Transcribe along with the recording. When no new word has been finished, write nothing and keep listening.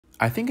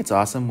I think it's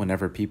awesome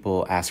whenever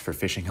people ask for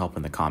fishing help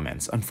in the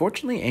comments.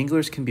 Unfortunately,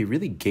 anglers can be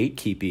really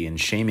gatekeepy and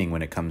shaming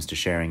when it comes to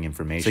sharing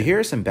information. So here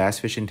are some bass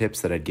fishing tips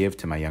that I'd give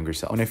to my younger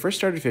self. When I first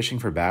started fishing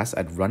for bass,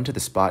 I'd run to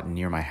the spot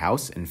near my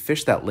house and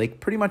fish that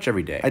lake pretty much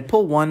every day. I'd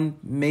pull one,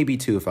 maybe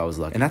two if I was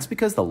lucky. And that's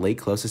because the lake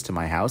closest to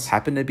my house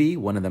happened to be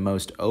one of the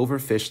most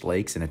overfished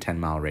lakes in a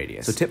 10-mile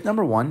radius. So tip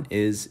number one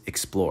is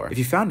explore. If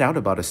you found out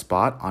about a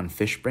spot on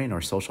FISHBRAIN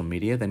or social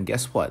media, then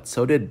guess what?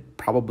 So did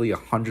probably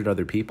 100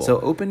 other people. So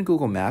open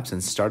Google Maps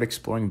and start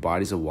exploring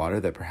bodies of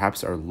water that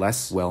perhaps are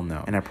less well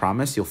known. And I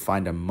promise you'll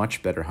find a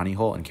much better honey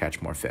hole and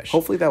catch more fish.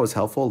 Hopefully that was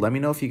helpful. Let me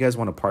know if you guys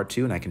want a part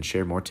 2 and I can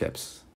share more tips.